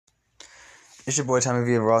It's your boy Tommy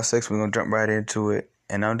V of Raw Six. We're gonna jump right into it,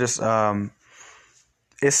 and I'm just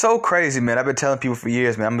it's so crazy, man. I've been telling people for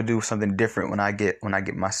years, man. I'm gonna do something different when I get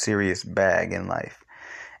my serious bag in life,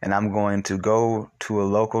 and I'm going to go to a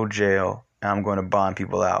local jail and I'm going to bond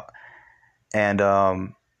people out. And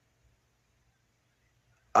I'm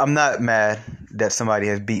not mad that somebody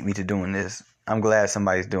has beat me to doing this. I'm glad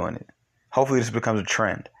somebody's doing it. Hopefully, this becomes a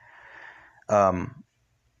trend. Um,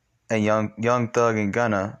 and Young Thug and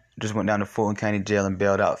Gunna just went down to Fulton County Jail and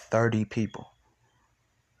bailed out 30 people.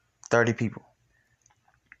 30 people.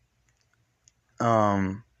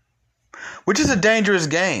 Um, which is a dangerous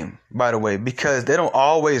game, by the way, because they don't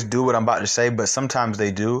always do what I'm about to say, but sometimes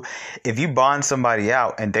they do. If you bond somebody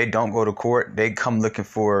out and they don't go to court, they come looking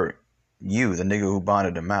for you, the nigga who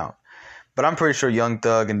bonded them out. But I'm pretty sure Young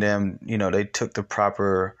Thug and them, they took the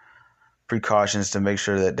proper precautions to make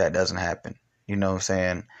sure that that doesn't happen. You know what I'm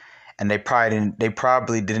saying? And they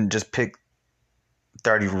probably didn't just pick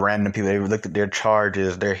 30 random people. They looked at their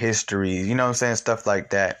charges, their histories, you know what I'm saying? Stuff like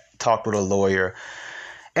that. Talked with a lawyer.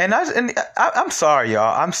 And I'm sorry,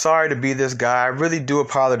 y'all. I'm sorry to be this guy. I really do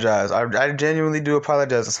apologize. I genuinely do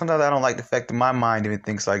apologize. Sometimes I don't like the fact that my mind even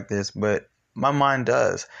thinks like this, but my mind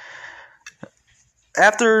does.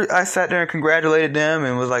 After I sat there and congratulated them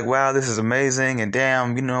and was like, wow, this is amazing. And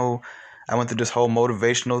damn, I went through this whole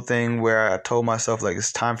motivational thing where I told myself, like,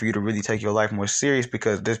 it's time for you to really take your life more serious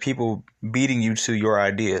because there's people beating you to your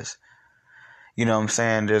ideas. You know what I'm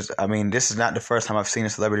saying? This is not the first time I've seen a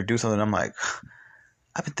celebrity do something. I'm like,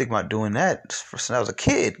 I've been thinking about doing that since I was a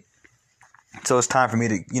kid. So it's time for me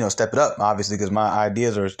to, step it up, obviously, because my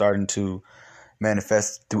ideas are starting to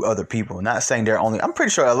manifest through other people. Not saying I'm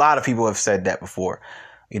pretty sure a lot of people have said that before.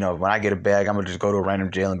 When I get a bag, I'm going to just go to a random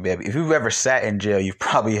jail and bed. If you've ever sat in jail, you've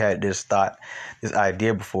probably had this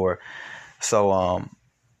idea before. So I'm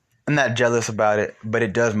not jealous about it, but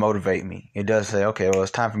it does motivate me. It does say, okay, well,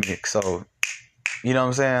 it's time for me to, so, you know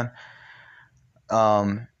what I'm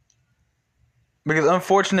saying? Because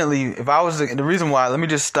unfortunately, if I was the reason why, let me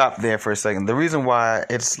just stop there for a second. The reason why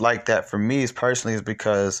it's like that for me is personally is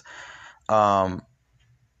because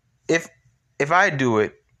if I do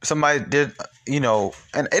it, somebody did,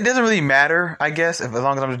 and it doesn't really matter, I guess, as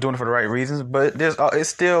long as I'm just doing it for the right reasons. But it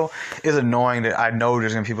still is annoying that I know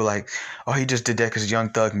there's gonna be people like, oh, he just did that because Young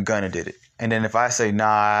Thug and Gunna did it. And then if I say,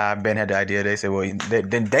 nah, Ben had the idea, they say, well,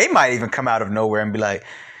 then they might even come out of nowhere and be like,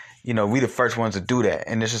 we the first ones to do that.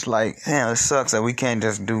 And it's just like, it sucks that we can't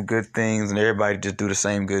just do good things and everybody just do the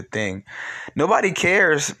same good thing. Nobody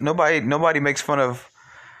cares. Nobody makes fun of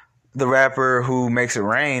the rapper who makes it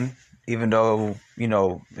rain, even though,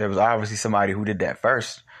 there was obviously somebody who did that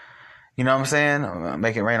first. You know what I'm saying?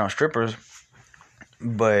 Make it rain on strippers.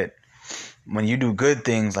 But when you do good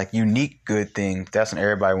things, like unique good things, that's when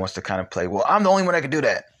everybody wants to kind of play, well, I'm the only one that can do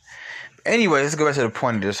that. Anyway, let's go back to the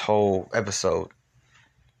point of this whole episode.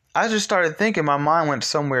 I just started thinking, my mind went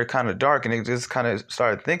somewhere kind of dark, and it just kind of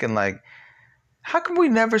started thinking, like, how come we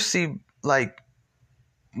never see, like,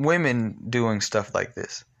 women doing stuff like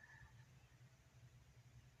this?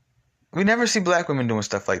 We never see black women doing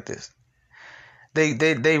stuff like this. They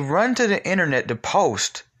run to the internet to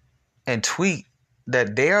post and tweet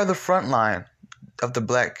that they are the front line of the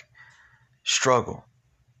black struggle.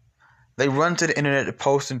 They run to the internet to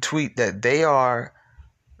post and tweet that they are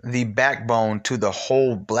the backbone to the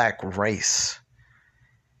whole black race.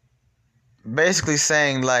 Basically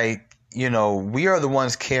saying, like, we are the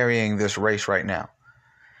ones carrying this race right now.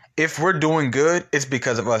 If we're doing good, it's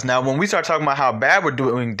because of us. Now, when we start talking about how bad we're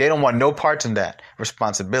doing, they don't want no parts in that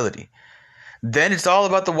responsibility. Then it's all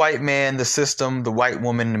about the white man, the system, the white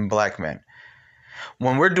woman, and black men.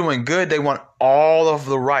 When we're doing good, they want all of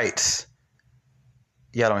the rights.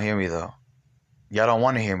 Y'all don't hear me, though. Y'all don't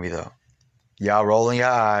want to hear me, though. Y'all rolling your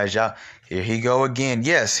eyes. Y'all, here he go again.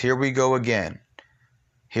 Yes, here we go again.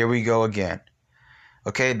 Here we go again.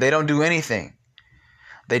 Okay, they don't do anything.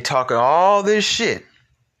 They talk all this shit.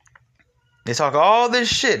 They talk all this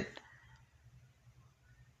shit.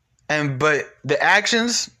 But the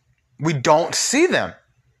actions, we don't see them.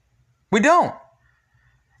 We don't.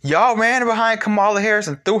 Y'all ran behind Kamala Harris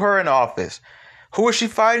and threw her in office. Who is she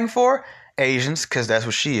fighting for? Asians, because that's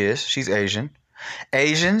what she is. She's Asian.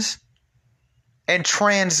 Asians and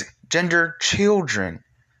transgender children.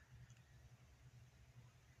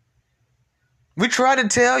 We try to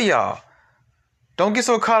tell y'all, don't get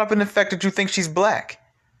so caught up in the fact that you think she's black.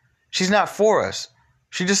 She's not for us.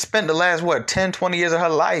 She just spent the last, 10, 20 years of her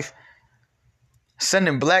life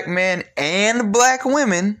sending black men and black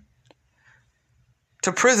women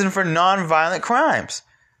to prison for nonviolent crimes.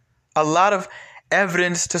 A lot of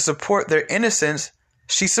evidence to support their innocence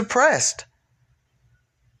she suppressed.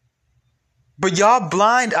 But y'all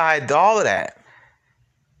blind-eyed all of that.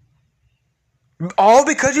 All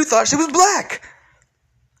because you thought she was black.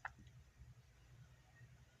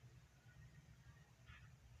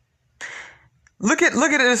 Look at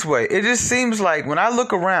it this way. It just seems like when I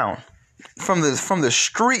look around from the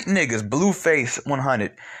street niggas, Blueface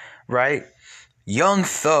 100, right? Young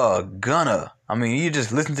Thug, Gunna. I mean, you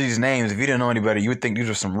just listen to these names. If you didn't know any better, you would think these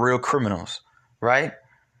are some real criminals, right?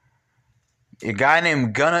 A guy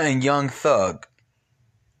named Gunna and Young Thug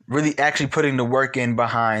really actually putting the work in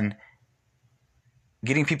behind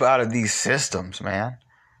getting people out of these systems, man.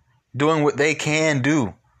 Doing what they can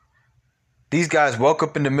do. These guys woke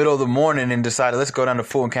up in the middle of the morning and decided, let's go down to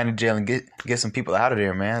Fulton County Jail and get some people out of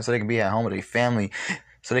there, man, so they can be at home with their family,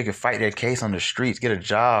 so they can fight their case on the streets, get a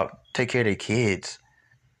job, take care of their kids.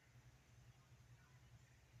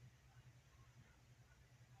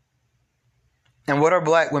 And what are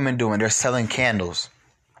black women doing? They're selling candles.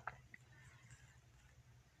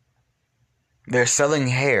 They're selling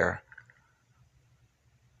hair.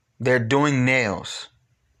 They're doing nails.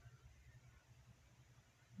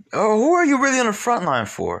 Oh, who are you really on the front line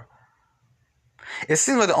for? It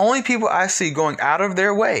seems like the only people I see going out of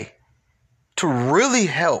their way to really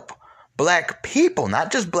help black people,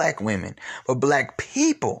 not just black women, but black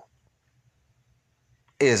people,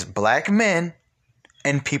 is black men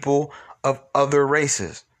and people of other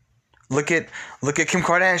races. Look at Kim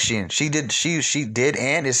Kardashian. She did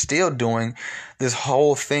and is still doing this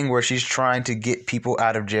whole thing where she's trying to get people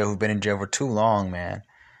out of jail who've been in jail for too long, man.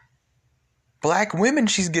 Black women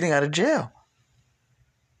she's getting out of jail.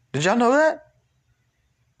 Did y'all know that?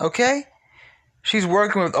 Okay? She's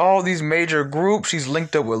working with all these major groups. She's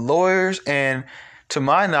linked up with lawyers. And to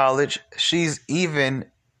my knowledge,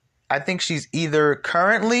 I think she's either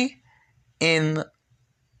currently in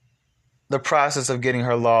the process of getting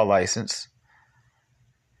her law license,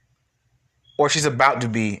 or she's about to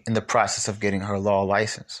be in the process of getting her law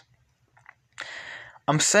license.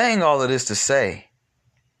 I'm saying all of this to say,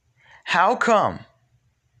 how come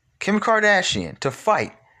Kim Kardashian, to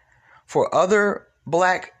fight for other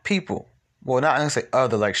black people, well, not going to say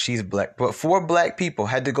other like she's black, but for black people,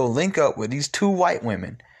 had to go link up with these two white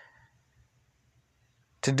women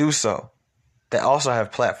to do so, that also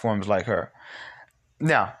have platforms like her?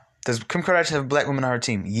 Now, does Kim Kardashian have black women on her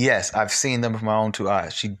team? Yes, I've seen them with my own two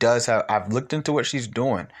eyes. She does have. I've looked into what she's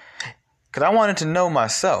doing because I wanted to know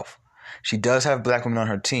myself. She does have black women on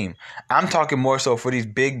her team. I'm talking more so for these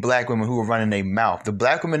big black women who are running their mouth. The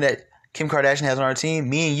black women that Kim Kardashian has on her team,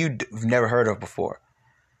 me and you have never heard of before.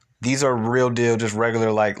 These are real deal, just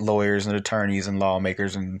regular like lawyers and attorneys and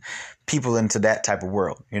lawmakers and people into that type of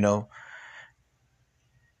world, you know.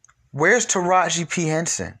 Where's Taraji P.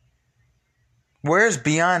 Henson? Where's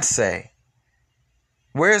Beyonce?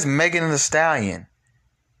 Where's Megan Thee Stallion?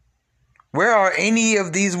 Where are any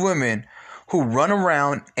of these women who run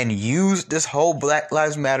around and use this whole Black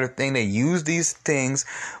Lives Matter thing? They use these things,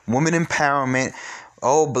 women empowerment,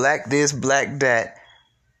 oh, black this, black that,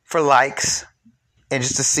 for likes, and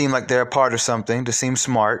just to seem like they're a part of something, to seem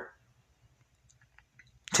smart,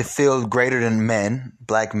 to feel greater than men,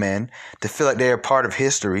 black men, to feel like they're a part of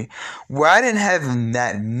history, where I didn't have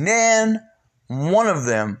that one of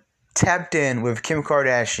them tapped in with Kim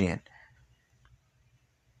Kardashian.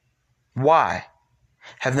 Why?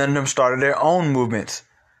 Have none of them started their own movements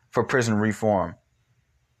for prison reform?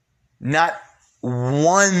 Not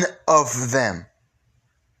one of them.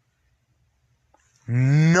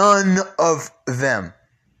 None of them.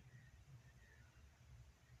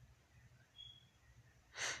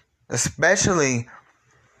 Especially,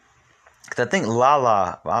 because I think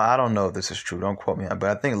Lala, I don't know if this is true, don't quote me, but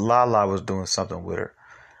I think Lala was doing something with her.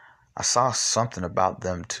 I saw something about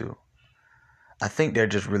them too. I think they're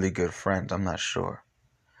just really good friends. I'm not sure.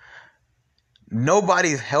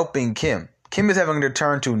 Nobody's helping Kim. Kim is having to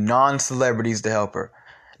turn to non-celebrities to help her.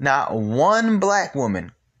 Not one black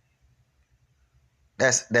woman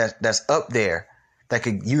that's up there that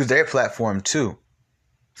could use their platform too,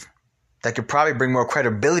 that could probably bring more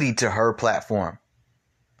credibility to her platform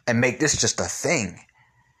and make this just a thing.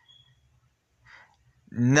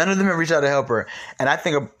 None of them have reached out to help her. And I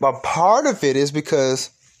think a part of it is because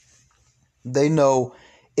they know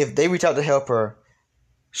if they reach out to help her,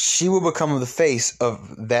 she will become the face of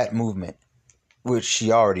that movement, which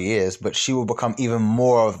she already is, but she will become even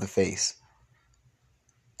more of the face.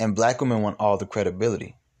 And black women want all the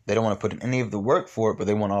credibility. They don't want to put in any of the work for it, but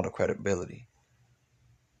they want all the credibility.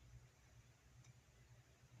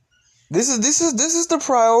 This is the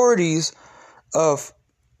priorities of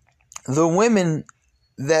the women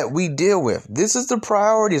that we deal with. This is the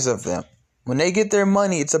priorities of them. When they get their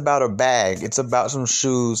money, it's about a bag. It's about some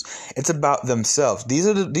shoes. It's about themselves. These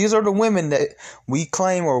are the women that we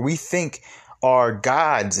claim or we think are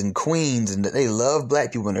gods and queens, and that they love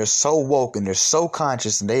black people, and they're so woke and they're so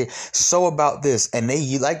conscious and they so about this, and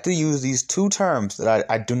they like to use these two terms that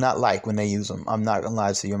I do not like when they use them. I'm not gonna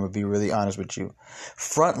lie to you. I'm gonna be really honest with you.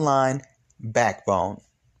 Frontline, backbone.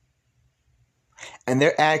 And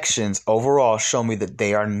their actions overall show me that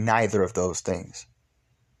they are neither of those things.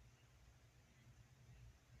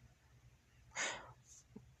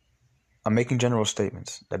 I'm making general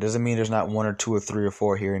statements. That doesn't mean there's not one or two or three or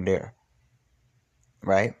four here and there.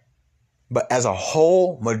 Right? But as a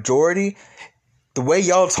whole, majority, the way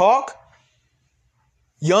y'all talk,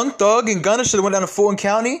 Young Thug and Gunna should have went down to Fulton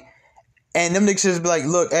County, and them niggas just be like,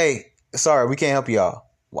 look, hey, sorry, we can't help y'all.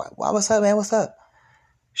 Why? What's up, man? What's up?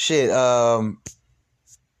 Shit, I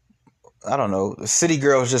don't know. The city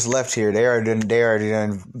girls just left here. They already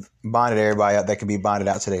done bonded everybody out that can be bonded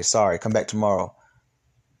out today. Sorry, come back tomorrow.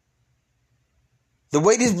 The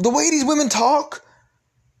way these women talk.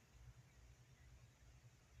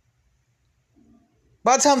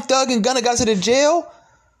 By the time Thug and Gunna got to the jail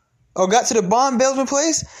or got to the Von Bellman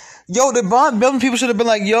place, the Von Bellman people should have been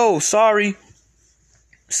like, yo, sorry,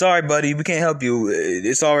 buddy, we can't help you.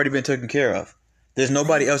 It's already been taken care of. There's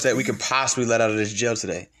nobody else that we can possibly let out of this jail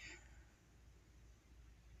today.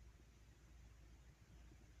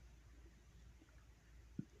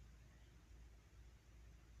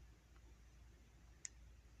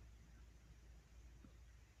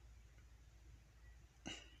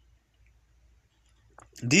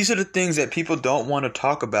 These are the things that people don't want to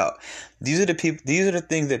talk about. These are the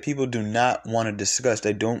things that people do not want to discuss.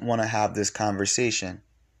 They don't want to have this conversation.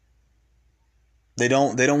 They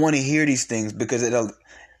don't want to hear these things because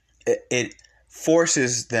it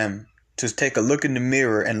forces them to take a look in the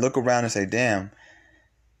mirror and look around and say, damn,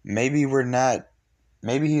 maybe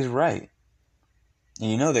he's right.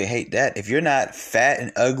 And they hate that. If you're not fat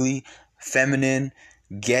and ugly, feminine,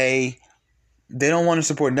 gay, they don't want to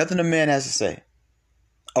support nothing a man has to say.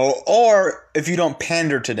 Or if you don't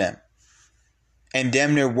pander to them and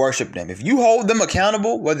damn near worship them. If you hold them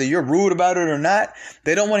accountable, whether you're rude about it or not,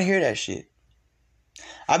 they don't want to hear that shit.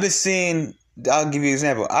 I'll give you an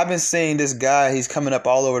example. I've been seeing this guy, he's coming up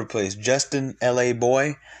all over the place. Justin LA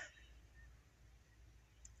Boy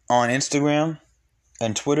on Instagram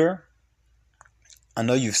and Twitter. I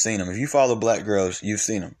know you've seen him. If you follow black girls, you've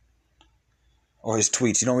seen him. Or his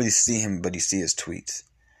tweets. You don't really see him, but you see his tweets.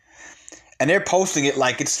 And they're posting it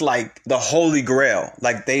like it's like the Holy Grail.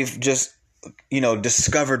 Like they've just,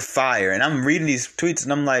 discovered fire. And I'm reading these tweets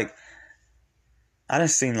and I'm like, I done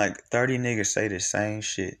seen like 30 niggas say the same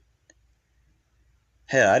shit.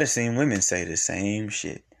 Hell, I done seen women say the same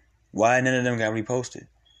shit. Why none of them got reposted?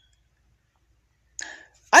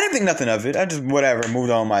 I didn't think nothing of it. I just, moved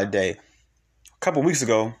on my day. A couple weeks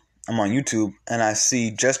ago, I'm on YouTube and I see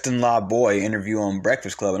Justin La Boy interview on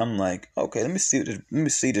Breakfast Club. And I'm like, okay, let me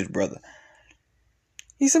see this brother.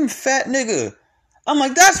 He's some fat nigga. I'm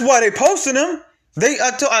like, that's why they posted him.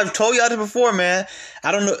 I've told y'all this before, man.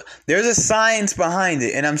 I don't know. There's a science behind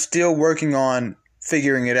it, and I'm still working on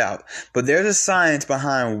figuring it out. But there's a science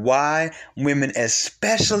behind why women,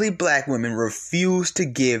 especially black women, refuse to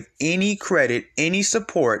give any credit, any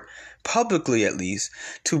support, publicly at least,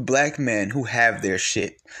 to black men who have their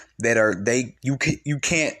shit. They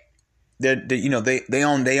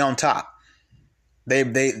on top. They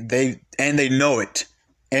know it.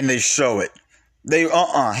 And they show it.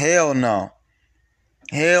 Hell no.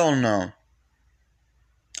 Hell no.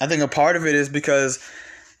 I think a part of it is because,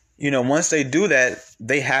 once they do that,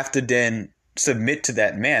 they have to then submit to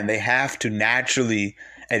that man. They have to naturally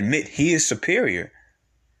admit he is superior.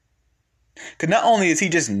 Because not only is he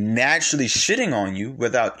just naturally shitting on you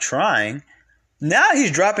without trying, now he's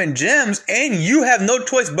dropping gems and you have no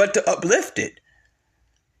choice but to uplift it.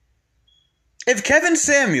 If Kevin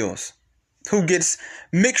Samuels, who gets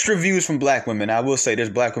mixed reviews from black women. I will say there's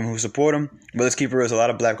black women who support him, but let's keep it real, there's a lot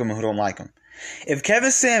of black women who don't like him. If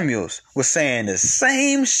Kevin Samuels was saying the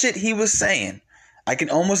same shit he was saying, I can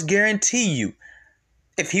almost guarantee you,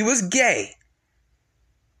 if he was gay,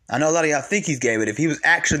 I know a lot of y'all think he's gay, but if he was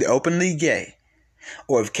actually openly gay,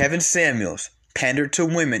 or if Kevin Samuels pandered to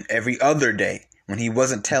women every other day when he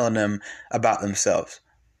wasn't telling them about themselves,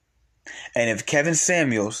 and if Kevin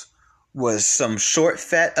Samuels was some short,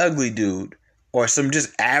 fat, ugly dude, or some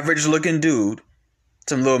just average looking dude,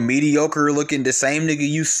 some little mediocre looking, the same nigga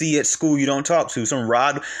you see at school you don't talk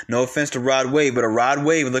to, no offense to Rod Wave, but a Rod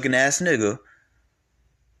Wave looking ass nigga.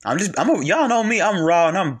 Y'all know me, I'm raw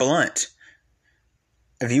and I'm blunt.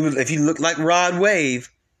 If he looked like Rod Wave,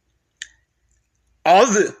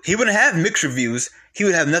 he wouldn't have mixed reviews. He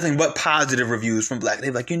would have nothing but positive reviews from black.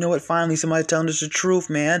 They'd be like, you know what? Finally, somebody telling us the truth,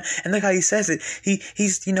 man. And look how he says it.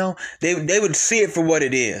 He's, they would see it for what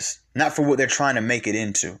it is, not for what they're trying to make it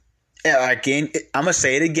into. Again, I'm gonna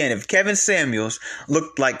say it again. If Kevin Samuels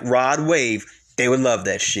looked like Rod Wave, they would love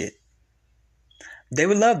that shit. They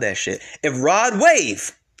would love that shit. If Rod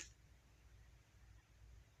Wave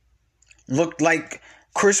looked like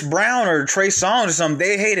Chris Brown or Trey Songz or something,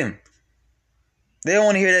 they hate him. They don't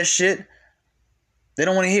want to hear that shit. They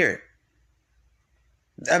don't want to hear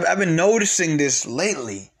it. I've been noticing this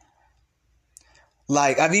lately.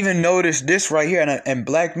 Like, I've even noticed this right here, and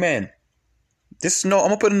black men. I'm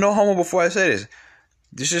gonna put a no homo before I say this.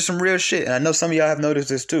 This is some real shit, and I know some of y'all have noticed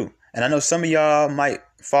this too. And I know some of y'all might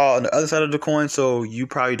fall on the other side of the coin, so you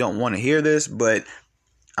probably don't want to hear this, but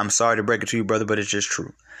I'm sorry to break it to you, brother, but it's just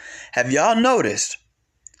true. Have y'all noticed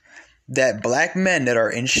that black men that are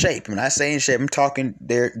in shape, when I say in shape, I'm talking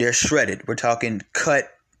they're shredded. We're talking cut,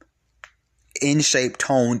 in shape,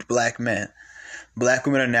 toned black men. Black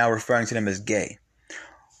women are now referring to them as gay.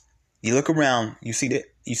 You look around, you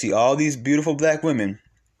see all these beautiful black women.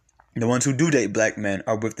 The ones who do date black men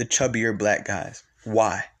are with the chubbier black guys.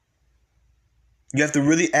 Why? You have to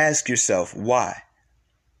really ask yourself why.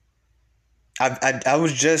 I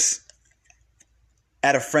was just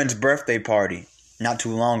at a friend's birthday party not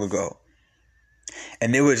too long ago,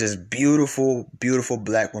 and there was this beautiful, beautiful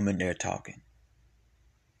black woman there talking,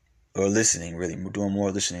 or listening. Really, we're doing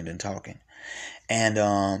more listening than talking. And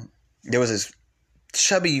there was this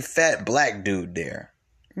chubby, fat black dude there.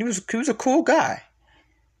 He was a cool guy,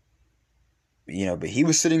 but he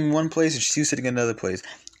was sitting in one place and she was sitting in another place.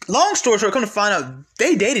 Long story short, come to find out,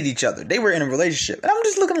 they dated each other. They were in a relationship. And I'm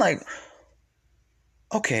just looking like,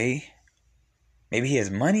 okay, maybe he has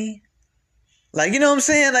money. Like, you know what I'm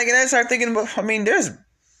saying? Like, and I start thinking about,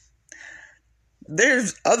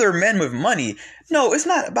 there's other men with money. No, it's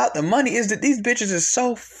not about the money. It's that these bitches are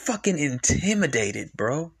so fucking intimidated,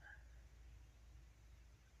 bro.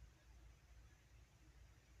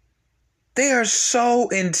 They are so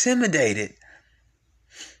intimidated.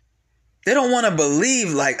 They don't want to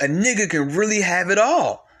believe like a nigga can really have it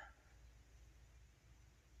all.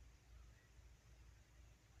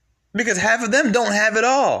 Because half of them don't have it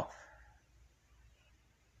all.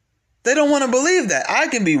 They don't want to believe that. I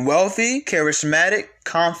can be wealthy, charismatic,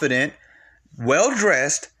 confident,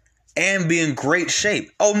 well-dressed, and be in great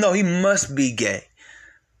shape. Oh no, he must be gay.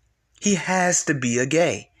 He has to be a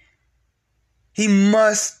gay. He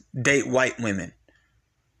must date white women.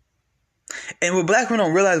 And what black men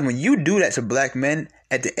don't realize, when you do that to black men,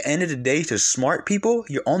 at the end of the day, to smart people,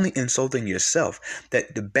 you're only insulting yourself.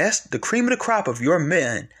 That the cream of the crop of your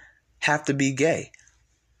men have to be gay.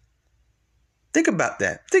 Think about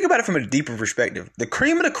that. Think about it from a deeper perspective. The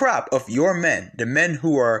cream of the crop of your men, the men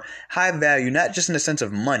who are high value, not just in the sense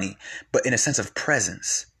of money, but in a sense of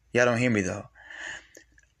presence. Y'all don't hear me though.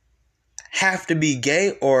 Have to be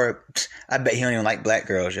gay, or I bet he don't even like black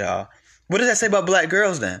girls, y'all. What does that say about black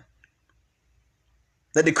girls then?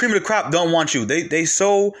 That the cream of the crop don't want you. They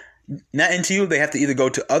so not into you, they have to either go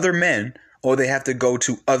to other men or they have to go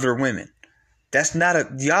to other women. That's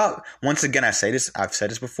not y'all. Once again, I've said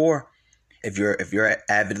this before. If you're an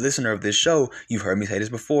avid listener of this show, you've heard me say this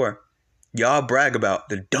before. Y'all brag about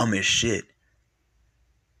the dumbest shit.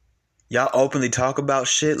 Y'all openly talk about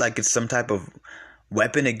shit like it's some type of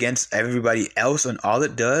weapon against everybody else, and all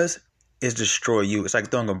it does is destroy you. It's like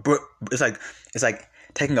throwing it's like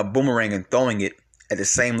taking a boomerang and throwing it at the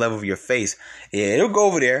same level of your face. Yeah, it'll go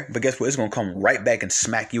over there, but guess what? It's gonna come right back and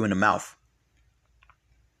smack you in the mouth.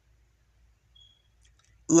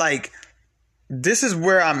 Like, this is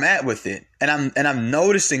where I'm at with it. And I'm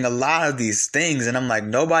noticing a lot of these things, and I'm like,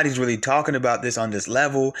 nobody's really talking about this on this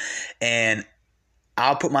level. And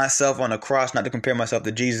I'll put myself on a cross, not to compare myself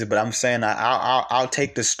to Jesus, but I'm saying I'll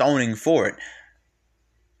take the stoning for it.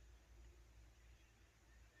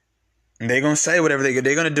 And they're gonna say whatever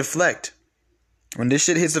they're gonna deflect. When this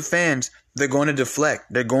shit hits the fans, they're going to deflect.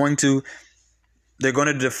 They're going to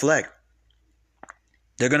deflect.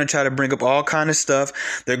 They're going to try to bring up all kind of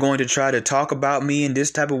stuff. They're going to try to talk about me in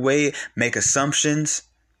this type of way, make assumptions.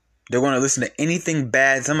 They're going to listen to anything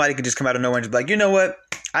bad. Somebody could just come out of nowhere and just be like, you know what?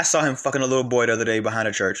 I saw him fucking a little boy the other day behind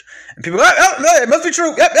a church. And people go, oh, it must be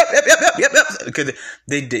true. Yep. Because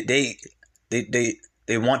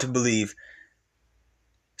they want to believe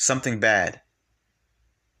something bad.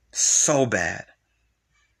 So bad.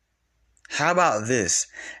 How about this?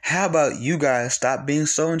 How about you guys stop being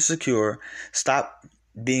so insecure, stop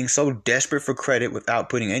being so desperate for credit without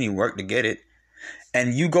putting any work to get it,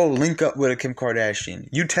 and you go link up with a Kim Kardashian.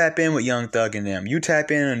 You tap in with Young Thug and them. You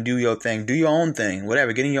tap in and do your thing. Do your own thing.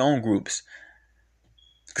 Whatever. Get in your own groups.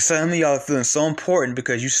 Because some of y'all are feeling so important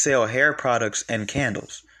because you sell hair products and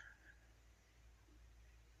candles.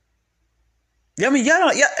 Yeah, I mean, y'all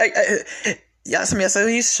don't... Y'all, some of y'all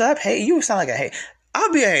say, you shut up. Hey, you sound like a hater.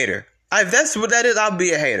 I'll be a hater. If that's what that is, I'll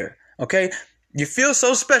be a hater. Okay? You feel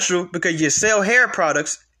so special because you sell hair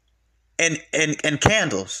products and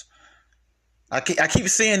candles. I keep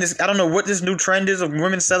seeing this. I don't know what this new trend is of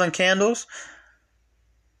women selling candles.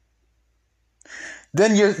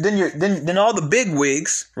 Then all the big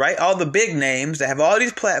wigs, right? All the big names that have all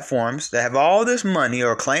these platforms, that have all this money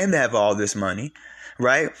or claim to have all this money,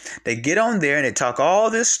 right? They get on there and they talk all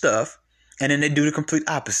this stuff, and then they do the complete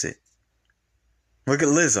opposite. Look at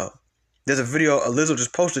Lizzo. There's a video Lizzo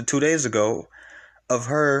just posted 2 days ago of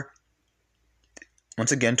her,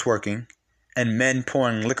 once again, twerking and men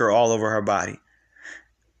pouring liquor all over her body.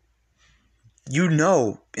 You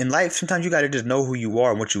know, in life, sometimes you got to just know who you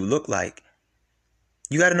are and what you look like.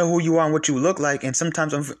 You got to know who you are and what you look like. And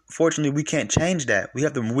sometimes, unfortunately, we can't change that. We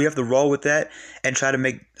have to roll with that and try to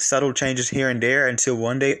make subtle changes here and there until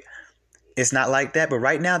one day it's not like that. But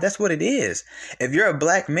right now, that's what it is. If you're a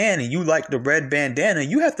black man and you like the red bandana,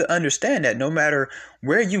 you have to understand that no matter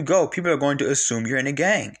where you go, people are going to assume you're in a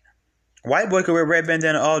gang. White boy could wear red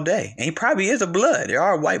bandana all day. And he probably is a blood. There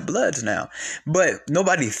are white bloods now. But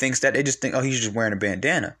nobody thinks that. They just think, oh, he's just wearing a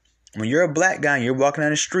bandana. When you're a black guy and you're walking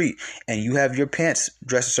down the street and you have your pants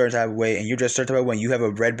dressed a certain type of way and you're dressed a certain type of way and you have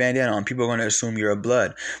a red bandana on, people are going to assume you're a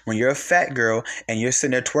blood. When you're a fat girl and you're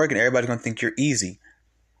sitting there twerking, everybody's going to think you're easy.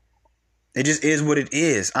 It just is what it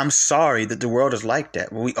is. I'm sorry that the world is like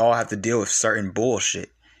that. We all have to deal with certain bullshit.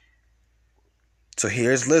 So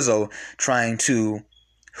here's Lizzo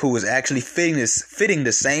who is actually fitting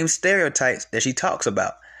the same stereotypes that she talks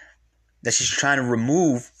about, that she's trying to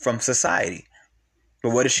remove from society.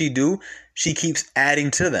 But what does she do? She keeps adding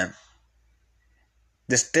to them.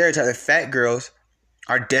 The stereotype that fat girls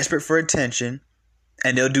are desperate for attention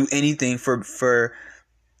and they'll do anything for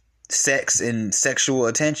sex and sexual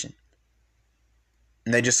attention.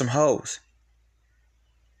 And they're just some hoes.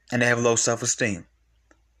 And they have low self-esteem.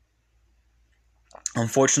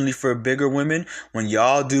 Unfortunately for bigger women, when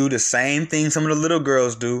y'all do the same thing some of the little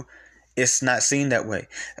girls do, it's not seen that way.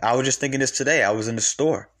 I was just thinking this today. I was in the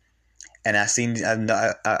store. And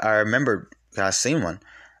I remember I seen one.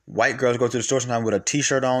 White girls go to the store sometimes with a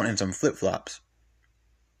t-shirt on and some flip-flops.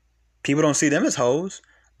 People don't see them as hoes.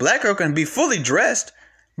 Black girl can be fully dressed,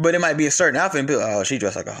 but it might be a certain outfit and be like, oh, she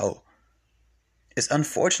dressed like a hoe. It's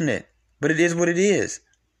unfortunate, but it is what it is.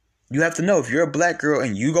 You have to know, if you're a black girl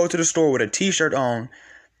and you go to the store with a t-shirt on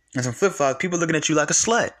and some flip-flops, people looking at you like a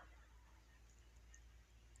slut.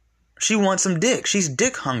 She wants some dick. She's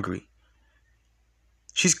dick hungry.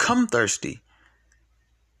 She's cum thirsty.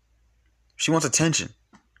 She wants attention.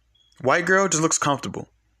 White girl just looks comfortable.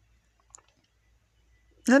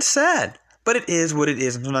 That's sad. But it is what it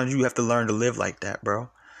is. And sometimes you have to learn to live like that, bro.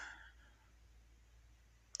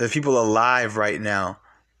 There's people alive right now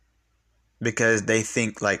because they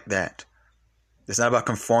think like that. It's not about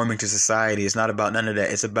conforming to society. It's not about none of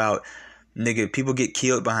that. It's about, nigga, people get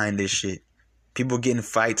killed behind this shit. People get in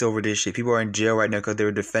fights over this shit. People are in jail right now because they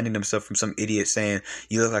were defending themselves from some idiot saying,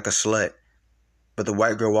 you look like a slut. But the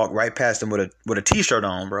white girl walked right past them with a t-shirt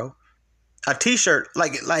on, bro. A t-shirt,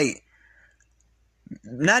 like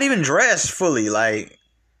not even dressed fully, like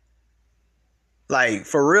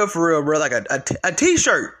for real, bro. Like a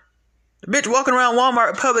t-shirt. The bitch walking around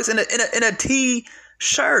Walmart, Publix in a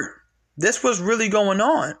t-shirt. That's what's really going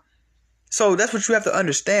on. So that's what you have to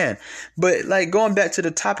understand. But like going back to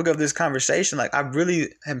the topic of this conversation, like I really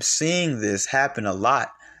am seeing this happen a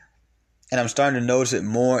lot. And I'm starting to notice it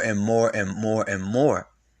more and more and more and more.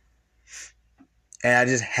 And I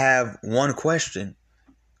just have one question.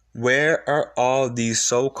 Where are all these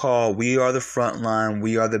so-called, we are the front line,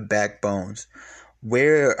 we are the backbones?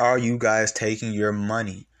 Where are you guys taking your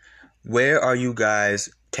money? Where are you guys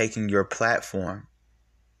taking your platform?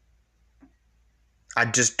 I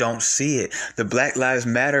just don't see it. The Black Lives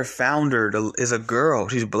Matter founder is a girl.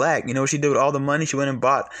 She's black. You know what she did with all the money? She went and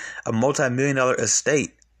bought a multi-million-dollar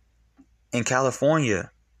estate in California.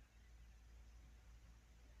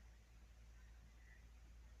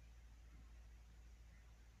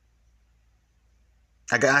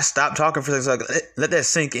 I stopped talking for a second. Like, let that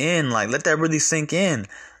sink in. Like, let that really sink in.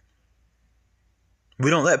 We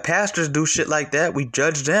don't let pastors do shit like that. We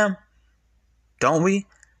judge them. Don't we?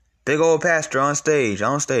 Big old pastor on stage.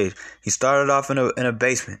 He started off in a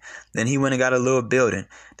basement. Then he went and got a little building.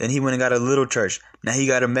 Then he went and got a little church. Now he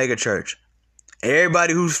got a mega church.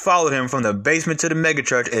 Everybody who's followed him from the basement to the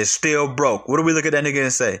megachurch is still broke. What do we look at that nigga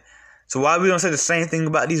and say? So why we don't say the same thing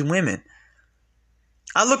about these women?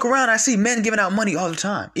 I look around, I see men giving out money all the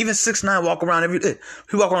time. Even 6ix9ine walk around every day.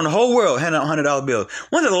 He walk around the whole world handing out $100 bills.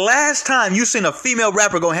 When's the last time you seen a female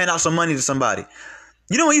rapper go hand out some money to somebody?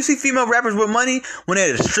 You know when you see female rappers with money? When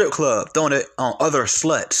they're at a strip club throwing it on other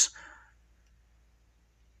sluts.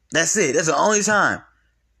 That's it. That's the only time.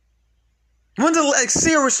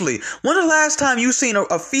 Seriously, when's the last time you seen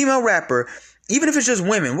a female rapper, even if it's just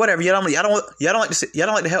women, whatever, y'all don't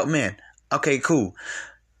like to help men. Okay, cool.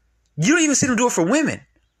 You don't even see them do it for women.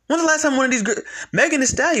 When's the last time one of these girls... Megan Thee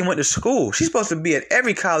Stallion went to school. She's supposed to be at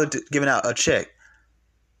every college giving out a check.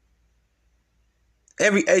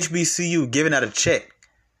 Every HBCU giving out a check.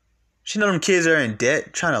 She know them kids are in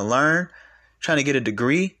debt, trying to learn, trying to get a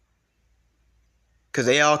degree. Because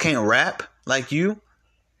they all can't rap like you.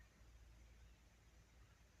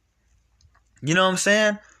 You know what I'm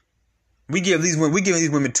saying? We giving these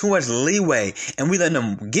women too much leeway, and we letting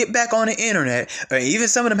them get back on the internet, or even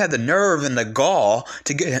some of them have the nerve and the gall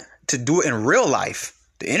to do it in real life.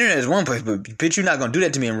 The internet is one place, but bitch, you're not gonna do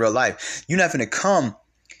that to me in real life. You're not gonna come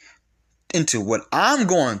into what I'm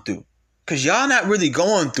going through, cause y'all not really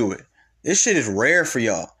going through it. This shit is rare for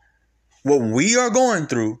y'all. What we are going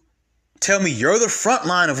through. Tell me you're the front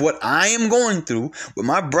line of what I am going through, what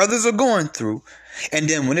my brothers are going through. And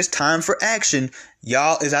then when it's time for action,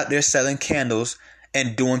 y'all is out there selling candles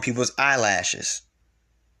and doing people's eyelashes.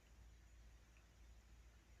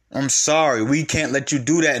 I'm sorry, we can't let you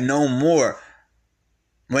do that no more.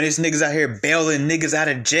 When these niggas out here bailing niggas out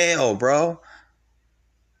of jail, bro.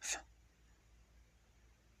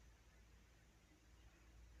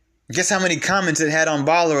 Guess how many comments it had on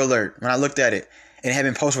Baller Alert when I looked at it? And it had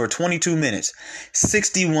been posted for 22 minutes.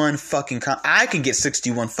 61 fucking I can get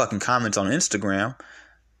 61 fucking comments on Instagram.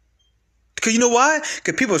 Cause you know why?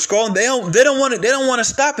 Cause people are scrolling. They don't want to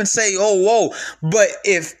stop and say, oh, whoa. But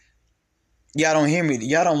if y'all don't hear me,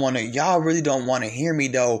 y'all really don't want to hear me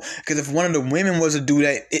though. Cause if one of the women was to do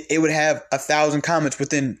that, it would have 1,000 comments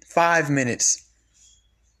within 5 minutes.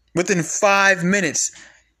 Within 5 minutes.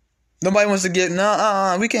 Nobody wants to get,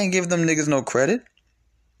 we can't give them niggas no credit.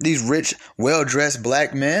 These rich, well-dressed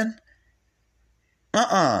black men. You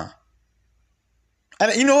know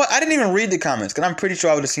what? I didn't even read the comments because I'm pretty sure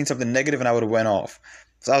I would have seen something negative and I would have went off.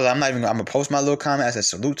 So I'm going to post my little comment. I said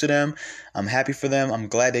salute to them. I'm happy for them. I'm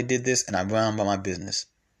glad they did this. And I went on about my business.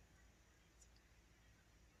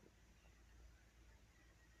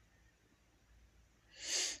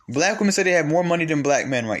 Black women say they have more money than black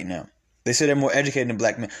men right now. They say they're more educated than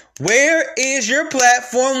black men. Where is your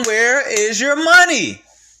platform? Where is your money?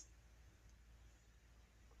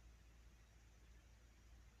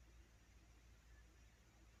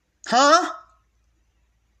 Huh?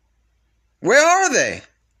 Where are they?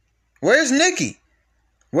 Where's Nicki?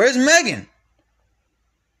 Where's Megan?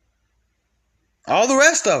 All the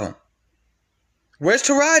rest of them. Where's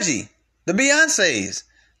Taraji? The Beyoncés?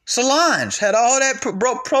 Solange had all that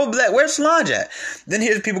pro-black. Where's Solange at? Then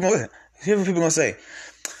here's what people gonna say.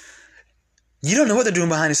 You don't know what they're doing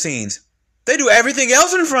behind the scenes. They do everything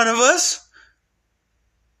else in front of us.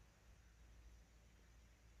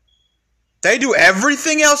 They do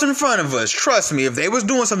everything else in front of us. Trust me, if they was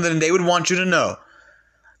doing something, they would want you to know.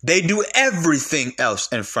 They do everything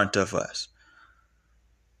else in front of us.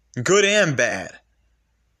 Good and bad.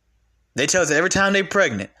 They tell us every time they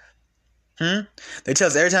pregnant. They tell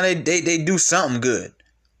us every time they do something good.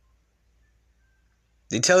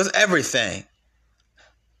 They tell us everything.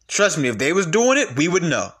 Trust me, if they was doing it, we would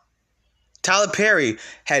know. Tyler Perry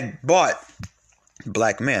had bought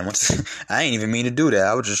Black Man. I ain't even mean to do that.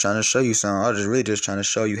 I was just trying to show you something. I was really just trying to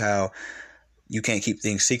show you how you can't keep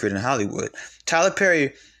things secret in Hollywood. Tyler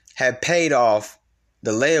Perry had paid off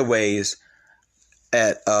the layaways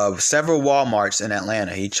at several Walmarts in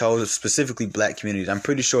Atlanta. He chose specifically black communities. I'm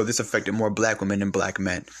pretty sure this affected more black women than black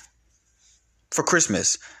men. For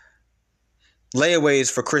Christmas. Layaways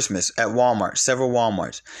for Christmas at Walmart. Several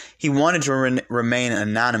Walmarts. He wanted to remain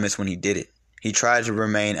anonymous when he did it. He tried to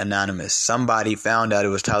remain anonymous. Somebody found out it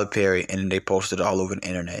was Tyler Perry and they posted it all over the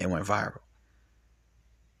internet. It went viral.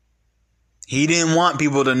 He didn't want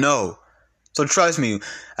people to know. So trust me,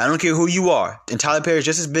 I don't care who you are. And Tyler Perry is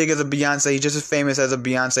just as big as a Beyonce. He's just as famous as a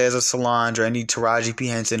Beyonce, as a Solange, or any Taraji P.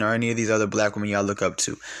 Henson, or any of these other black women y'all look up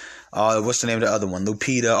to. What's the name of the other one?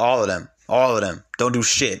 Lupita, all of them. All of them. Don't do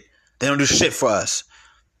shit. They don't do shit for us.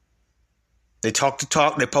 They talk the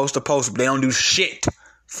talk, they post the post, but they don't do shit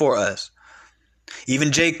for us.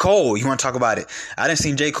 Even J. Cole, you want to talk about it? I didn't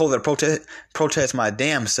see J. Cole that protest my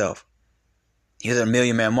damn self. He was at a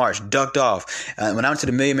Million Man March, ducked off. When I went to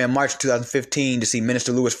the Million Man March in 2015 to see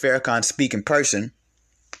Minister Louis Farrakhan speak in person,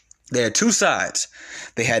 they had two sides.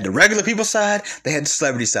 They had the regular people side, they had the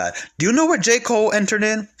celebrity side. Do you know where J. Cole entered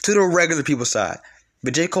in? To the regular people side.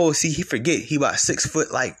 But J. Cole, see, he forget. He about 6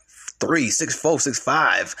 foot, like 3, 6'4",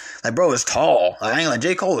 6'5". Like, bro, is tall. Like, I ain't like,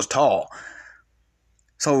 J. Cole is tall.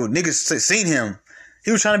 So niggas seen him.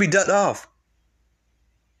 He was trying to be ducked off.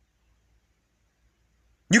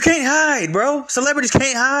 You can't hide, bro. Celebrities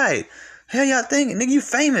can't hide. Hell y'all thinking? Nigga, you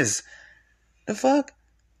famous. The fuck?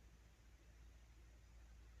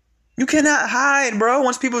 You cannot hide, bro,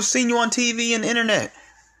 once people have seen you on TV and the internet.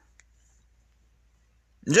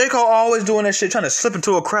 J. Cole always doing that shit, trying to slip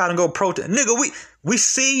into a crowd and go protest. Nigga, we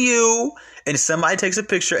see you. And somebody takes a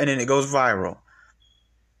picture and then it goes viral.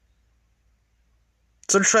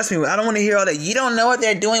 So trust me, I don't want to hear all that. You don't know what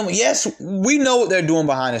they're doing. Yes, we know what they're doing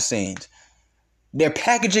behind the scenes. They're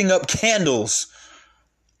packaging up candles.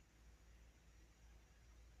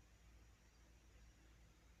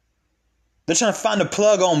 They're trying to find a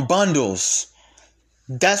plug on bundles.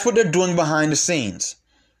 That's what they're doing behind the scenes.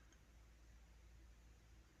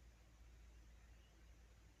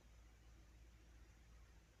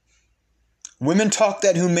 Women talk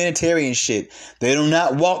that humanitarian shit. They do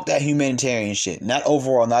not walk that humanitarian shit. Not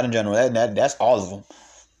overall, not in general. That's all of them.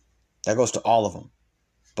 That goes to all of them.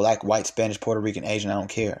 Black, white, Spanish, Puerto Rican, Asian, I don't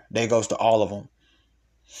care. That goes to all of them.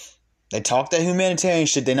 They talk that humanitarian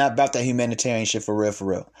shit. They're not about that humanitarian shit for real, for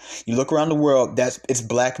real. You look around the world, it's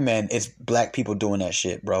black men, it's black people doing that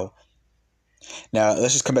shit, bro. Now,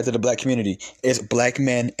 let's just come back to the black community. It's black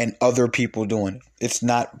men and other people doing it. It's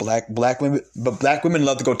not black women, but black women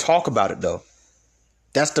love to go talk about it, though.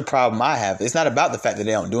 That's the problem I have. It's not about the fact that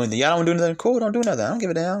they don't do anything. Y'all don't do anything? Cool, don't do nothing. I don't give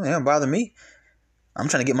a damn. It don't bother me. I'm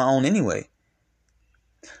trying to get my own anyway.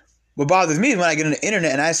 What bothers me is when I get on the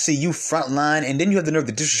internet and I see you frontline and then you have the nerve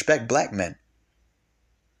to disrespect black men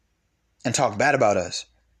and talk bad about us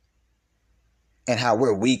and how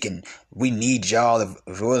we're weak and we need y'all. If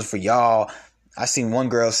it wasn't for y'all, I seen one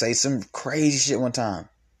girl say some crazy shit one time,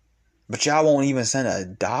 but y'all won't even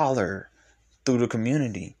send $1 through the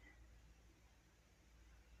community.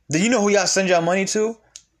 Do you know who y'all send y'all money to?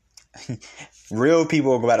 Real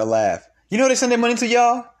people are about to laugh. You know who they send their money to,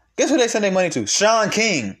 y'all? Guess who they send their money to? Shaun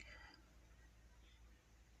King.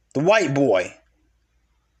 The white boy.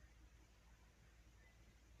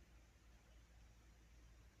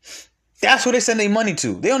 That's who they send their money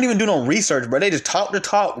to. They don't even do no research, bro. They just talk the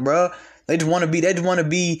talk, bro. They just want to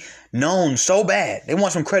be known so bad. They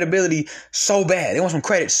want some credibility so bad. They want some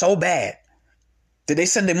credit so bad that they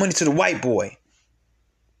send their money to the white boy.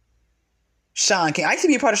 Shaun King. I used to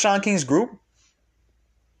be a part of Shaun King's group.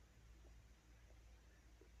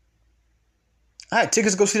 I had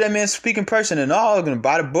tickets to go see that man speak in person and all. I was going to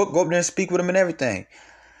buy the book, go up there and speak with him and everything.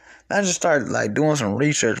 And I just started like doing some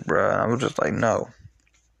research, bro. I was just like, no.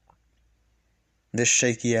 This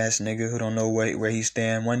shaky ass nigga who don't know where he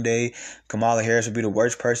stand. One day, Kamala Harris would be the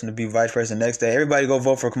worst person to be vice president. The next day, everybody go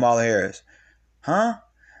vote for Kamala Harris. Huh?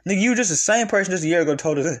 Nigga, you just the same person just a year ago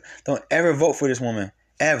told us, don't ever vote for this woman.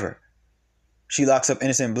 Ever. She locks up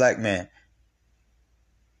innocent black men.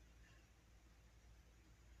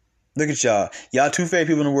 Look at y'all. Y'all two favorite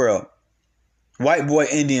people in the world. White boy,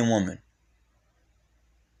 Indian woman.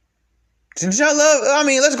 Since y'all love, I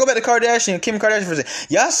mean, let's go back to Kim Kardashian for a second.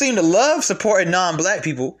 Y'all seem to love supporting non-black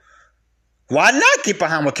people. Why not get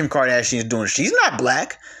behind what Kim Kardashian is doing? She's not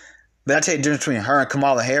black. But I tell you the difference between her and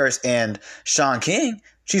Kamala Harris and Shaun King.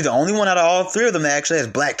 She's the only one out of all three of them that actually has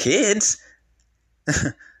black kids.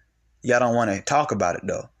 Y'all don't want to talk about it,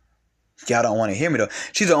 though. Y'all don't want to hear me, though.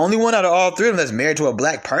 She's the only one out of all three of them that's married to a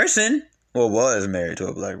black person. Well, was married to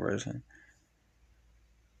a black person.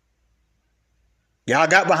 Y'all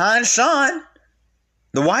got behind Shaun,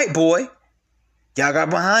 the white boy. Y'all got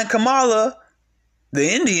behind Kamala, the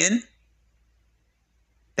Indian.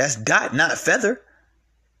 That's dot, not feather.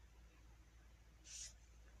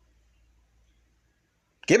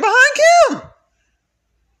 Get behind Kim.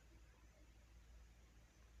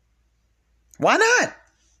 Why not?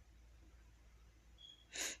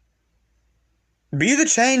 Be the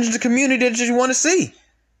change in the community that you want to see.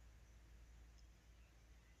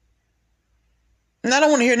 And I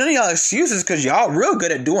don't want to hear none of y'all excuses because y'all real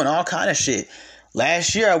good at doing all kind of shit.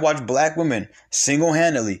 Last year, I watched black women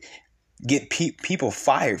single-handedly get people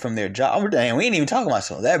fired from their job. And we ain't even talking about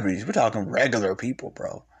celebrities. We're talking regular people,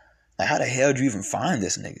 bro. Like, how the hell do you even find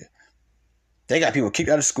this nigga? They got people kicked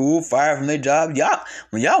out of school, fired from their job. Y'all,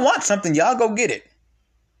 when y'all want something, y'all go get it.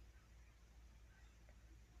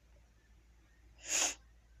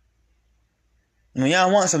 When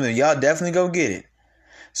y'all want something, y'all definitely go get it.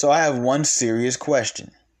 So I have one serious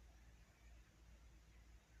question.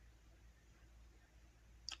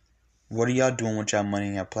 What are y'all doing with y'all money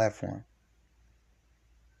in your platform?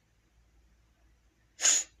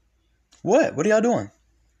 What? What are y'all doing?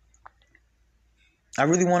 I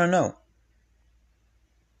really want to know.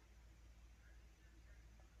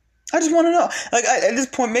 I just want to know. Like, at this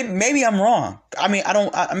point, maybe I'm wrong. I mean,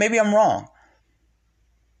 maybe I'm wrong.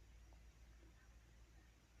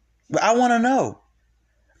 But I want to know.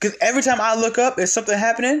 Because every time I look up, there's something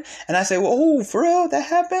happening, and I say, well, oh, for real, that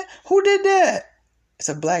happened? Who did that? It's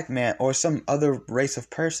a black man or some other race of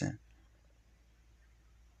person.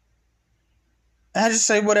 And I just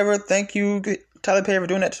say, whatever, thank you, Tyler Perry, for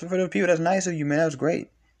doing that for the people. That's nice of you, man. That was great.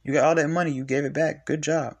 You got all that money. You gave it back. Good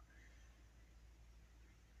job.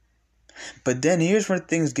 But then here's where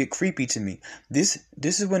things get creepy to me. This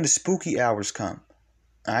is when the spooky hours come.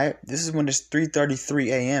 Alright? This is when it's 3:33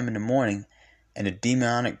 a.m. in the morning and the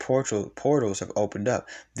demonic portals have opened up.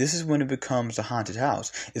 This is when it becomes a haunted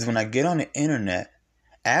house. Is when I get on the internet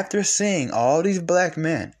after seeing all these black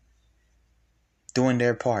men doing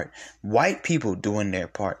their part, white people doing their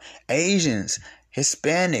part, Asians,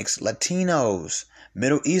 Hispanics, Latinos,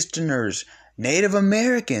 Middle Easterners, Native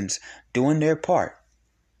Americans doing their part,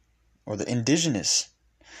 or the indigenous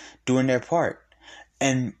doing their part.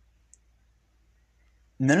 And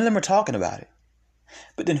none of them are talking about it.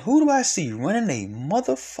 But then who do I see running their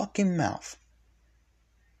motherfucking mouth?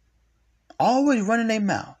 Always running their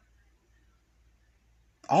mouth.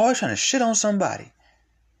 Always trying to shit on somebody.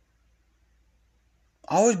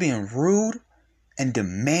 Always being rude and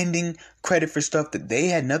demanding credit for stuff that they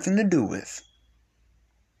had nothing to do with.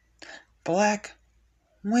 Black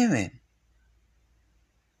women.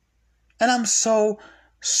 And I'm so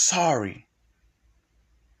sorry.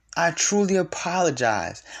 I truly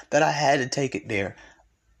apologize that I had to take it there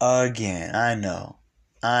again. I know.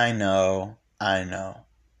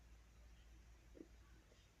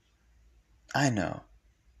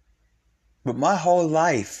 But my whole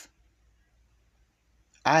life,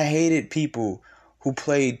 I hated people who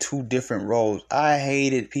played two different roles. I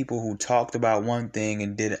hated people who talked about one thing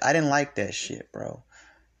and did it. I didn't like that shit, bro.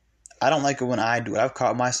 I don't like it when I do it. I've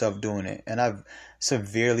caught myself doing it. And I've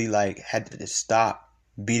severely had to stop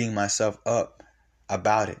beating myself up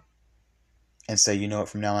about it. And say, you know what,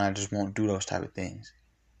 from now on I just won't do those type of things.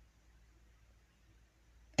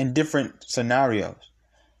 In different scenarios.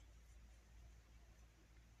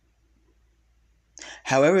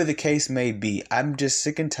 However the case may be, I'm just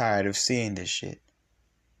sick and tired of seeing this shit.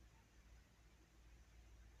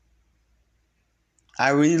 I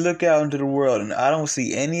really look out into the world and I don't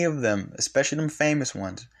see any of them, especially them famous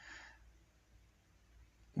ones,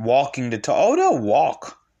 walking the talk. Oh, they'll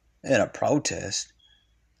walk in a protest.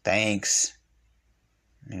 Thanks.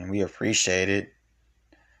 I mean, we appreciate it.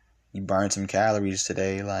 You burned some calories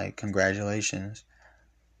today, congratulations.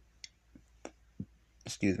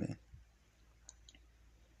 Excuse me.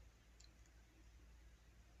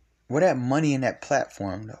 Where that money in that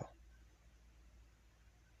platform, though?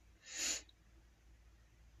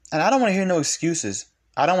 And I don't want to hear no excuses.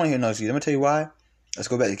 I'm going to tell you why. Let's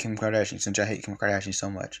go back to Kim Kardashian, since I hate Kim Kardashian so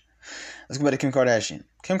much. Let's go back to Kim Kardashian.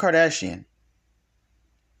 Kim Kardashian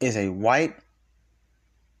is a white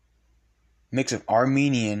mix of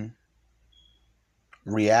Armenian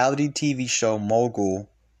reality TV show mogul,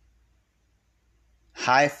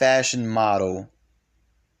 high fashion model,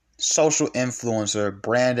 social influencer,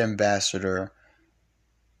 brand ambassador,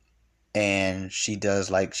 and she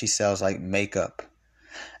sells makeup.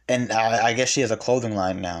 And I guess she has a clothing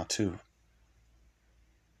line now too.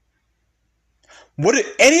 What do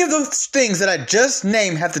any of those things that I just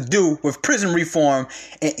named have to do with prison reform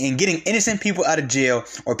and getting innocent people out of jail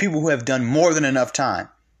or people who have done more than enough time?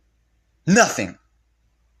 Nothing.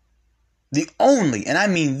 The only, and I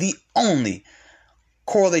mean the only,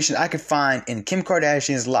 correlation I could find in Kim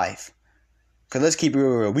Kardashian's life, because let's keep it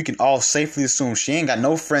real, we can all safely assume she ain't got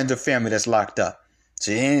no friends or family that's locked up.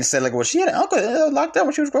 She ain't said she had an uncle locked up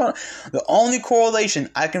when she was growing up. The only correlation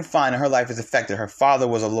I can find in her life is the fact that her father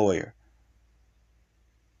was a lawyer.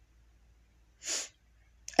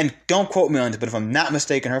 And don't quote me on this, but if I'm not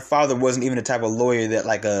mistaken, her father wasn't even the type of lawyer that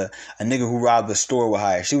a nigga who robbed the store would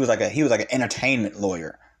hire. He was like an entertainment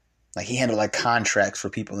lawyer. He handled contracts for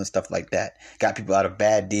people and stuff like that. Got people out of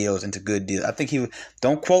bad deals into good deals. I think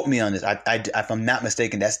don't quote me on this. If I'm not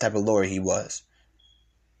mistaken, that's the type of lawyer he was.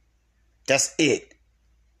 That's it.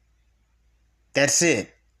 That's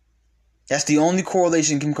the only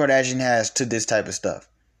correlation Kim Kardashian has to this type of stuff.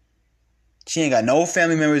 She ain't got no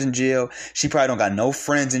family members in jail. She probably don't got no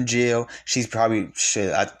friends in jail. She's probably,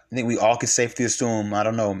 I think we all could safely assume, I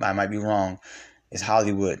don't know, I might be wrong, It's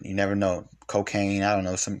Hollywood. You never know. Cocaine, I don't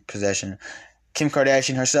know, some possession. Kim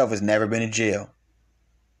Kardashian herself has never been in jail.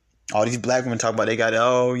 All these black women talk about they got,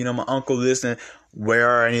 my uncle this and where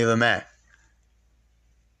are any of them at?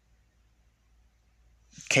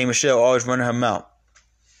 K. Michelle always running her mouth.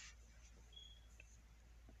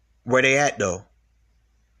 Where they at though?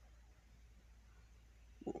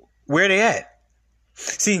 Where they at?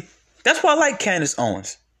 See, that's why I like Candace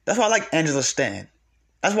Owens. That's why I like Angela Stan.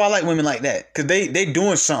 That's why I like women like that. Because they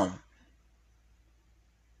doing something.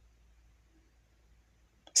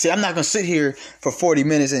 See, I'm not going to sit here for 40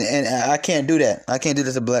 minutes and I can't do that. I can't do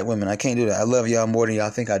this to black women. I can't do that. I love y'all more than y'all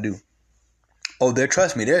think I do. Oh,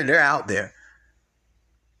 trust me, they're out there.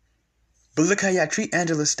 But look how y'all treat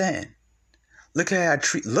Angela Stan. Look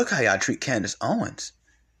how y'all treat Candace Owens.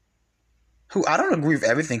 Who I don't agree with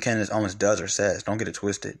everything Candace Owens does or says. Don't get it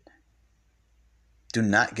twisted. Do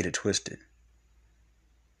not get it twisted.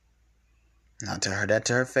 Not to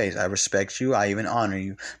her face. I respect you. I even honor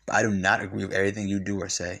you. But I do not agree with everything you do or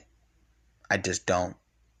say. I just don't.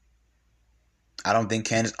 I don't think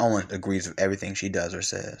Candace Owens agrees with everything she does or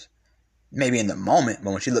says. Maybe in the moment,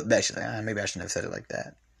 but when she looked back, she's like, maybe I shouldn't have said it like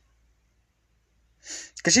that.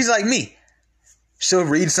 Because she's like me. She'll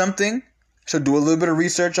read something, she'll do a little bit of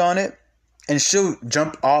research on it, and she'll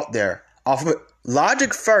jump out there off of it.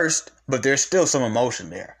 Logic first, but there's still some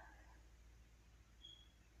emotion there.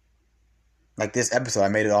 Like this episode, I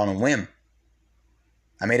made it on a whim.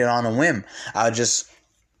 I just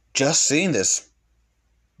seen this.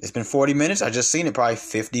 It's been 40 minutes. I just seen it probably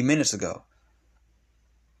 50 minutes ago.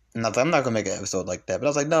 I'm not going to make an episode like that. But I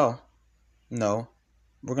was like, no.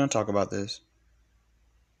 We're going to talk about this.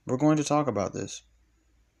 We're going to talk about this.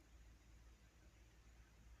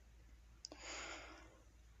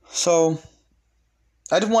 So,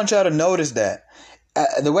 I just want y'all to notice that.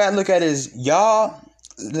 The way I look at it is, y'all...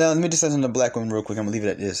 Now, let me just say something to black women real quick. I'm going to leave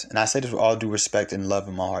it at this. And I say this with all due respect and love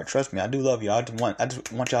in my heart. Trust me, I do love you. I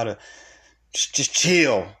just want y'all to just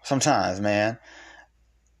chill sometimes, man.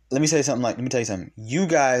 Let me tell you something. You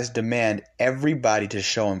guys demand everybody to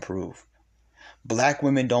show and prove. Black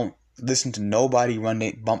women don't listen to nobody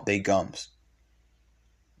bump their gums.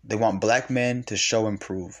 They want black men to show and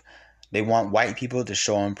prove. They want white people to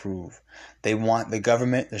show and prove. They want the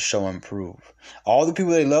government to show and prove. All the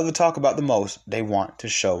people they love to talk about the most, they want to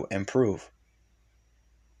show and prove.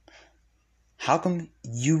 How come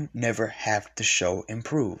you never have to show and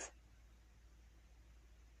prove?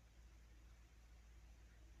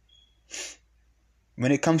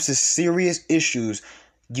 When it comes to serious issues,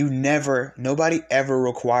 nobody ever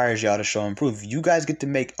requires y'all to show and prove. You guys get to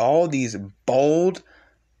make all these bold,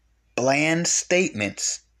 bland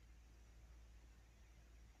statements.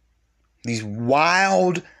 These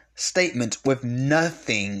wild statements with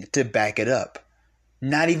nothing to back it up.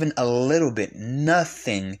 Not even a little bit.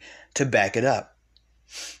 Nothing to back it up.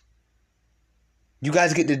 You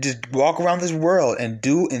guys get to just walk around this world and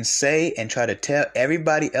do and say and try to tell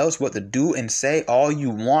everybody else what to do and say all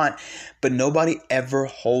you want, but nobody ever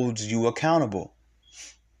holds you accountable.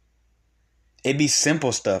 It'd be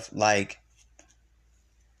simple stuff like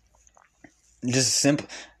just simple,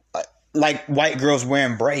 like white girls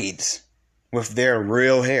wearing braids with their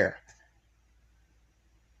real hair.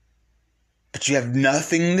 But you have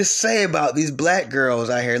nothing to say about these black girls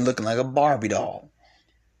out here looking like a Barbie doll.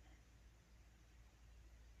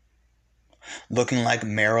 Looking like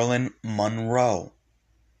Marilyn Monroe,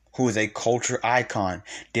 who is a culture icon.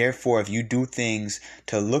 Therefore, if you do things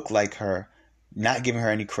to look like her, not giving her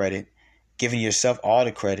any credit, giving yourself all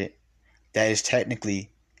the credit, that is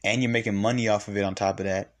technically, and you're making money off of it on top of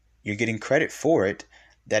that, you're getting credit for it,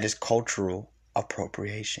 that is cultural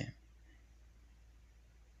appropriation.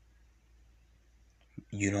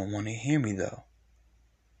 You don't want to hear me though.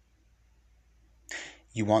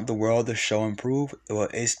 You want the world to show and prove? Well,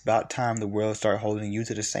 it's about time the world start holding you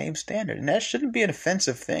to the same standard. And that shouldn't be an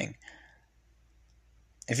offensive thing.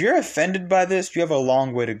 If you're offended by this, you have a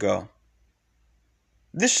long way to go.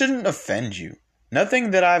 This shouldn't offend you.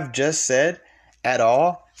 Nothing that I've just said at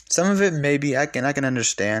all. Some of it maybe I can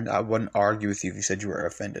understand. I wouldn't argue with you if you said you were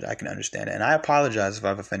offended. I can understand it. And I apologize if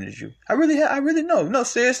I've offended you. I really know. No,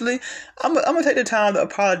 seriously. I'm going to take the time to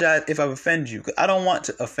apologize if I've offended you. I don't want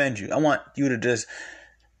to offend you. I want you to just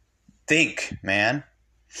think, man.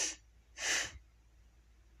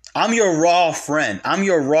 I'm your raw friend. I'm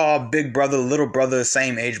your raw big brother, little brother,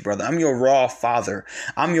 same age brother. I'm your raw father.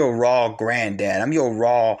 I'm your raw granddad. I'm your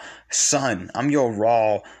raw son. I'm your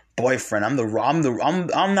raw boyfriend. I'm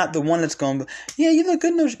not the one that's going, yeah, you look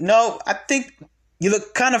good in those. No, I think you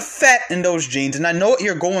look kind of fat in those jeans, and I know what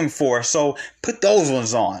you're going for, so put those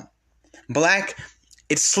ones on. Black,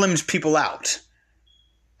 it slims people out.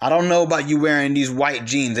 I don't know about you wearing these white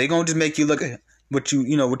jeans. They gonna just make you look what you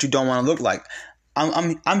don't want to look like.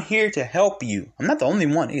 I'm here to help you. I'm not the only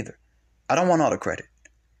one either. I don't want all the credit.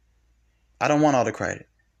 I don't want all the credit.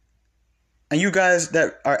 And you guys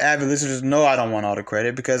that are avid listeners know I don't want all the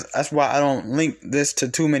credit, because that's why I don't link this to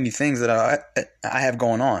too many things that I have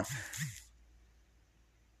going on.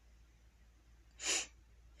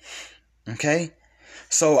 Okay?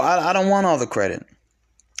 So I don't want all the credit.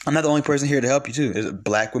 I'm not the only person here to help you too. There's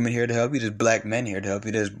black women here to help you. There's black men here to help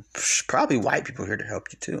you. There's probably white people here to help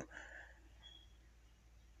you too.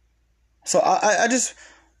 So I just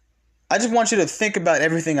want you to think about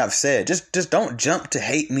everything I've said. Just don't jump to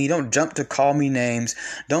hate me. Don't jump to call me names.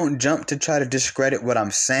 Don't jump to try to discredit what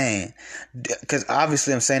I'm saying. Because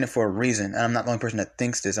obviously I'm saying it for a reason. And I'm not the only person that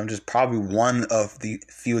thinks this. I'm just probably one of the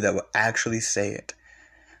few that will actually say it.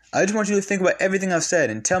 I just want you to think about everything I've said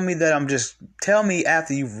and tell me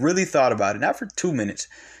after you've really thought about it. Not for 2 minutes.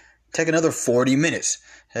 Take another 40 minutes.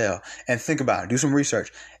 Hell. And think about it. Do some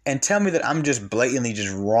research. And tell me that I'm just blatantly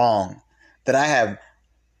just wrong. That I have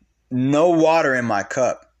no water in my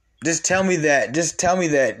cup. Just tell me that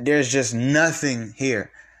there's just nothing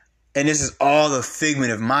here. And this is all a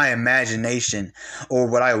figment of my imagination or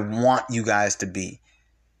what I want you guys to be.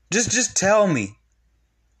 Just tell me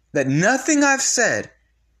that nothing I've said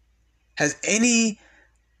has any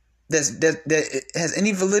that has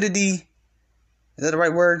any validity. Is that the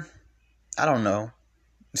right word? I don't know.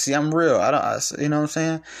 See, I'm real. You know what I'm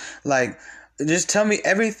saying? Like, just tell me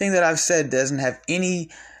everything that I've said doesn't have any,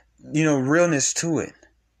 realness to it.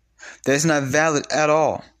 That's not valid at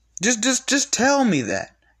all. Just tell me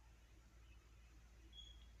that.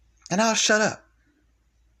 And I'll shut up.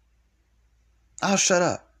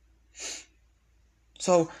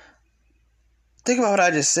 So, think about what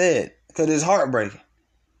I just said, because it's heartbreaking.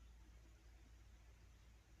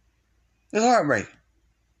 It's heartbreaking.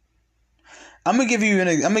 I'm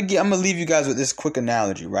gonna leave you guys with this quick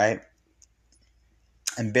analogy, right?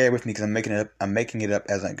 And bear with me because I'm making it up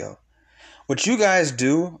as I go. What you guys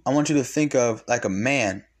do, I want you to think of like a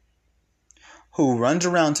man who runs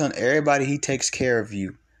around telling everybody he takes care of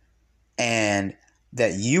you and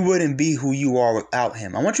that you wouldn't be who you are without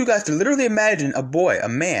him. I want you guys to literally imagine a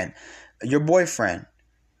man, your boyfriend,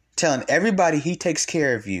 telling everybody he takes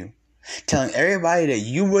care of you, telling everybody that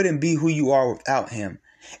you wouldn't be who you are without him.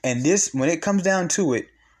 And this, when it comes down to it,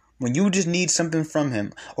 when you just need something from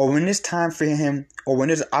him, or when it's time for him, or when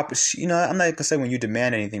there's I'm not gonna say when you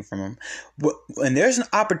demand anything from him, but when there's an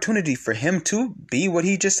opportunity for him to be what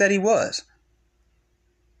he just said he was,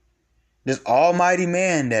 this almighty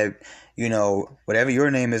man that, whatever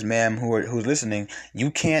your name is, ma'am, who's listening,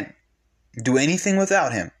 you can't do anything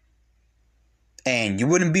without him, and you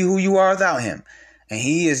wouldn't be who you are without him, and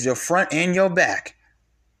he is your front and your back.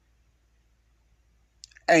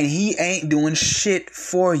 And he ain't doing shit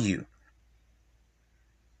for you.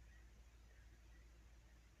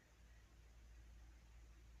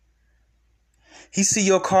 He see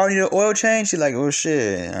your car need an oil change. He's like, oh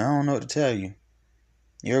shit, I don't know what to tell you.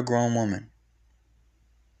 You're a grown woman.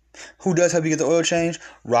 Who does help you get the oil change?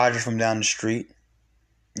 Roger from down the street.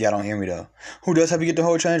 Y'all don't hear me though. Who does help you get the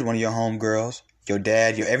oil change? One of your homegirls. Your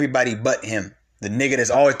dad. Your everybody but him. The nigga that's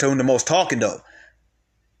always doing the most talking though.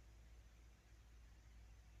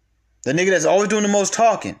 The nigga that's always doing the most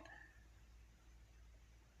talking.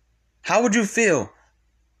 How would you feel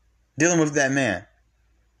dealing with that man?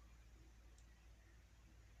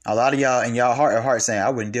 A lot of y'all in y'all heart saying, I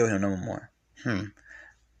wouldn't deal with him no more.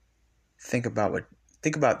 Think about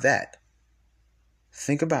that.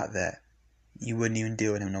 Think about that. You wouldn't even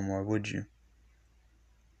deal with him no more, would you?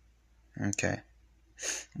 Okay.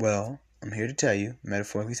 Well, I'm here to tell you,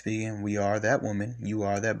 metaphorically speaking, we are that woman. You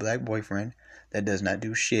are that black boyfriend that does not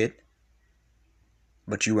do shit.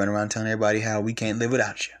 But you run around telling everybody how we can't live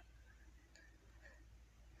without you.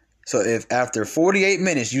 So if after 48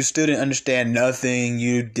 minutes you still didn't understand nothing,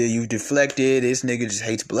 you deflected, this nigga just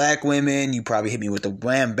hates black women, you probably hit me with the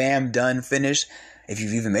wham bam done finish, if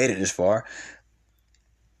you've even made it this far.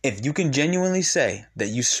 If you can genuinely say that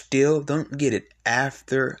you still don't get it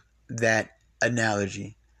after that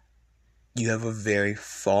analogy, you have a very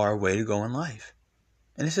far way to go in life.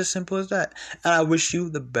 And it's as simple as that. And I wish you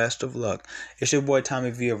the best of luck. It's your boy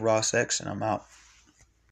Tommy V of Raw Sex, and I'm out.